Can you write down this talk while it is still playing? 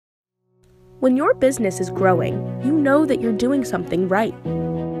When your business is growing, you know that you're doing something right.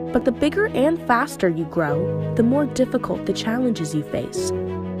 But the bigger and faster you grow, the more difficult the challenges you face.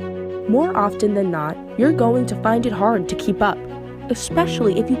 More often than not, you're going to find it hard to keep up,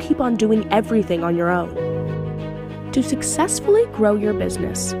 especially if you keep on doing everything on your own. To successfully grow your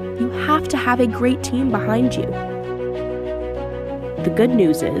business, you have to have a great team behind you. The good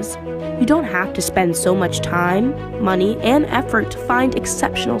news is, you don't have to spend so much time, money, and effort to find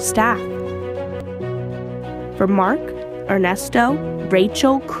exceptional staff. For Mark, Ernesto,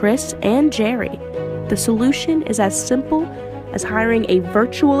 Rachel, Chris, and Jerry, the solution is as simple as hiring a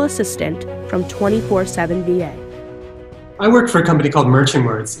virtual assistant from 20Four7VA. I work for a company called Merchant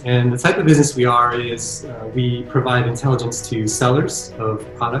Words, and the type of business we are is we provide intelligence to sellers of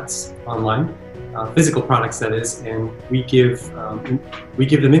products online, physical products that is, and we give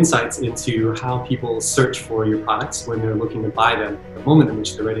them insights into how people search for your products when they're looking to buy them, the moment in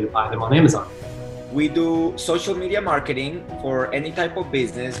which they're ready to buy them on Amazon. We do social media marketing for any type of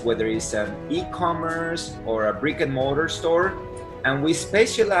business, whether it's an e-commerce or a brick and mortar store. And we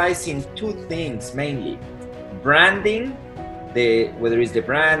specialize in two things mainly: branding, whether it's the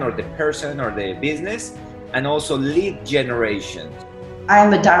brand or the person or the business, and also lead generation.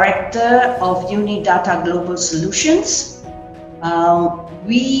 I'm a director of Unidata Global Solutions.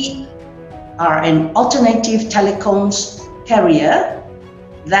 We are an alternative telecoms carrier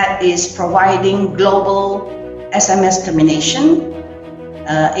that is providing global SMS termination,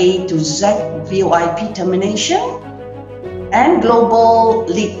 A to Z VoIP termination, and global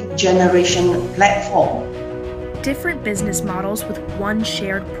lead generation platform. Different business models with one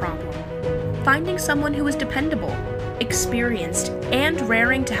shared problem: finding someone who is dependable, experienced, and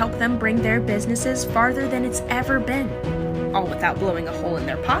raring to help them bring their businesses farther than it's ever been. All without blowing a hole in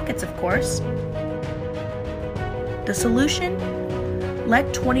their pockets, of course. The solution?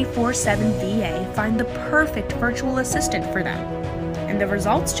 Let 20Four7VA find the perfect virtual assistant for them, and the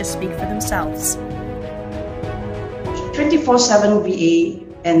results just speak for themselves. 20Four7VA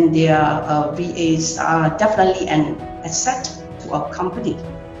and their VAs are definitely an asset to our company.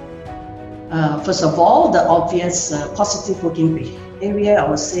 First of all, the obvious positive working behavior I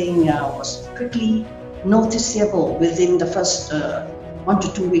was saying was quickly noticeable within the first 1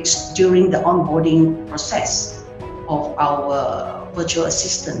 to 2 weeks during the onboarding process of our virtual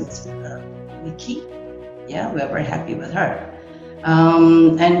assistant, Nikki. Yeah, we're very happy with her.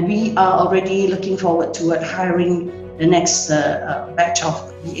 And we are already looking forward to hiring the next batch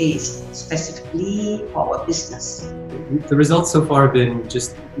of VAs, specifically for our business. The results so far have been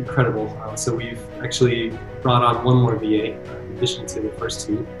just incredible. So we've actually brought on one more VA in addition to the first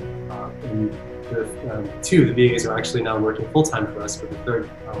two. And two of the VAs are actually now working full-time for us, with the third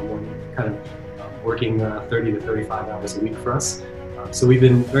one kind of working 30 to 35 hours a week for us. So we've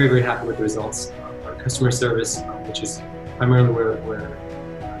been very, very happy with the results. Our customer service, which is primarily where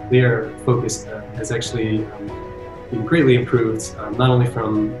they are focused, has actually been greatly improved, not only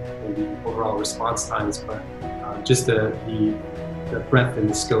from the overall response times, but just the breadth and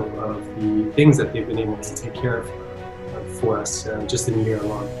the scope of the things that they've been able to take care of for us just in a year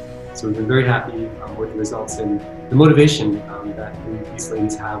alone. So we've been very happy with the results and the motivation that these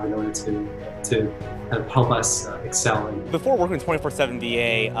ladies have in order to help us excel. Before working with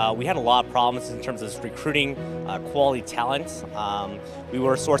 20Four7VA, we had a lot of problems in terms of recruiting quality talent. We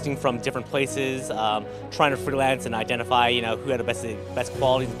were sourcing from different places, trying to freelance and identify, who had the best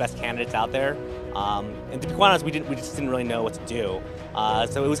qualities, the best candidates out there. And to be quite honest, we just didn't really know what to do.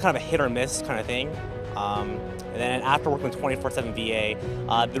 So it was kind of a hit or miss kind of thing. And then after working with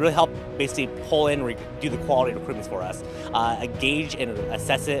 20Four7VA, they really helped basically pull in, do the quality recruitments for us, gauge and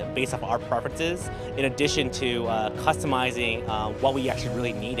assess it based off our preferences, in addition to customizing what we actually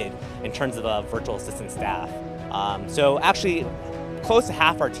really needed in terms of a virtual assistant staff. So actually, close to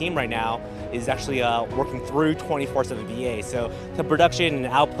half our team right now is actually working through 20Four7VA. So the production and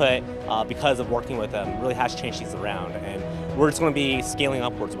output, because of working with them, really has changed things around, and we're just going to be scaling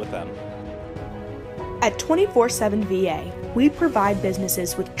upwards with them. At 20Four7VA, we provide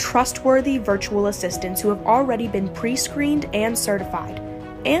businesses with trustworthy virtual assistants who have already been pre-screened and certified.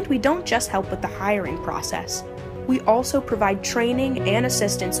 And we don't just help with the hiring process. We also provide training and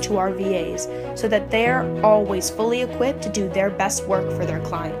assistance to our VAs so that they're always fully equipped to do their best work for their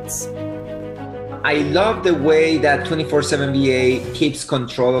clients. I love the way that 20Four7VA keeps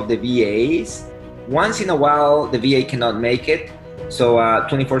control of the VAs. Once in a while, the VA cannot make it, so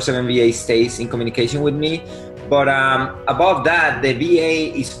 20Four7VA stays in communication with me. But above that, the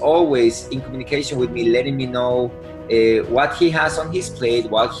VA is always in communication with me, letting me know what he has on his plate,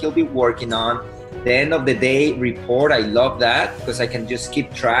 what he'll be working on. The end of the day report, I love that because I can just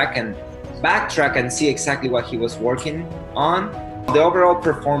keep track and backtrack and see exactly what he was working on. The overall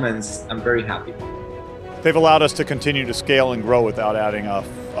performance, I'm very happy. They've allowed us to continue to scale and grow without adding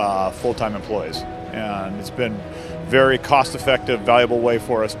full-time employees. And it's been very cost-effective, valuable way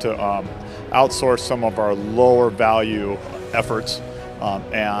for us to outsource some of our lower value efforts,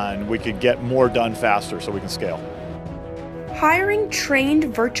 and we could get more done faster so we can scale. Hiring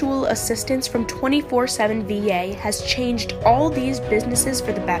trained virtual assistants from 20four7VA has changed all these businesses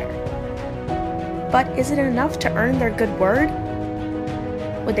for the better. But is it enough to earn their good word?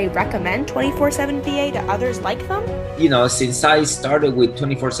 Would they recommend 20four7VA to others like them? You know, since I started with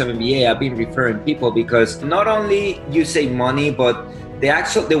 20four7VA, I've been referring people because not only you save money, but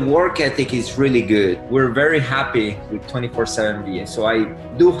the work ethic is really good. We're very happy with 20four7VA, so I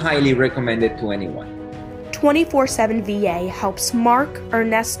do highly recommend it to anyone. 20four7VA helps Mark,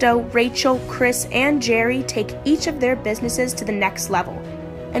 Ernesto, Rachel, Chris, and Jerry take each of their businesses to the next level.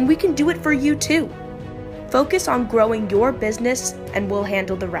 And we can do it for you too. Focus on growing your business and we'll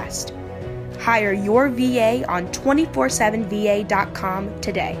handle the rest. Hire your VA on 247va.com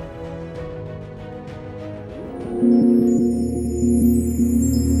today.